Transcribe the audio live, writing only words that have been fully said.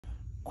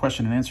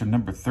Question and answer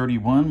number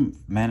 31,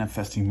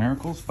 Manifesting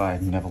Miracles by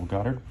Neville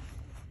Goddard.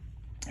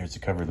 Here's the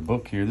cover of the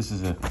book here. This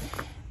is a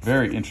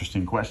very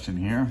interesting question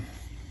here.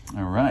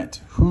 All right.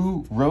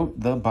 Who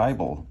wrote the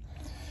Bible?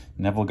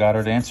 Neville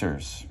Goddard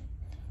answers.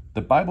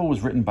 The Bible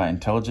was written by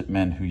intelligent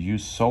men who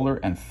used solar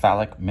and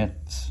phallic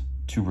myths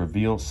to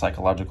reveal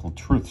psychological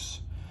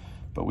truths,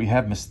 but we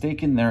have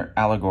mistaken their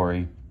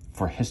allegory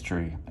for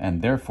history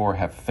and therefore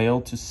have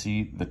failed to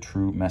see their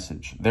true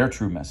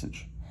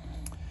message.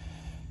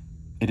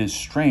 It is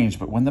strange,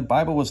 but when the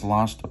Bible was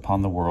launched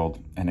upon the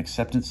world and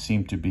acceptance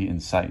seemed to be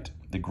in sight,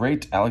 the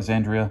great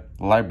Alexandria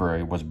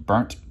library was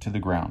burnt to the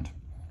ground,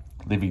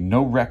 leaving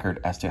no record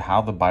as to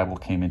how the Bible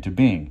came into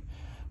being.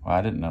 Well,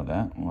 I didn't know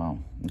that. Well,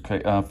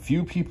 okay.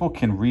 Few people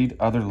can read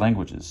other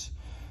languages,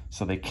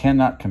 so they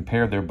cannot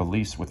compare their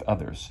beliefs with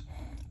others.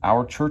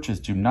 Our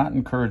churches do not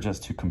encourage us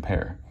to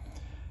compare.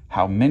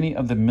 How many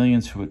of the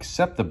millions who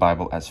accept the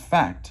Bible as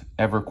fact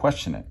ever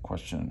question it?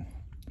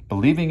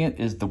 Believing it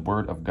is the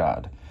Word of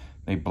God.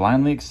 They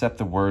blindly accept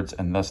the words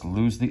and thus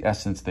lose the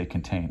essence they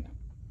contain.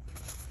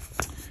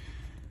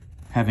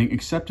 Having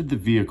accepted the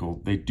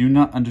vehicle, they do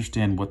not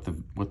understand what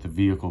the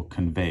vehicle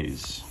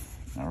conveys.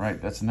 All right,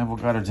 that's Neville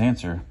Goddard's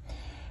answer.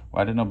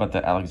 Well, I didn't know about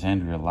the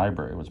Alexandria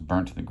library. It was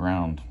burnt to the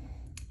ground,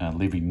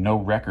 leaving no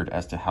record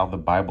as to how the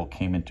Bible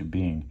came into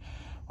being.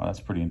 Well, that's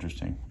pretty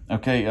interesting.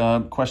 Okay,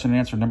 question and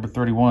answer number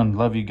 31.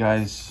 Love you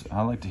guys.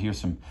 I'd like to hear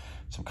some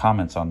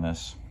comments on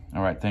this.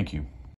 All right, thank you.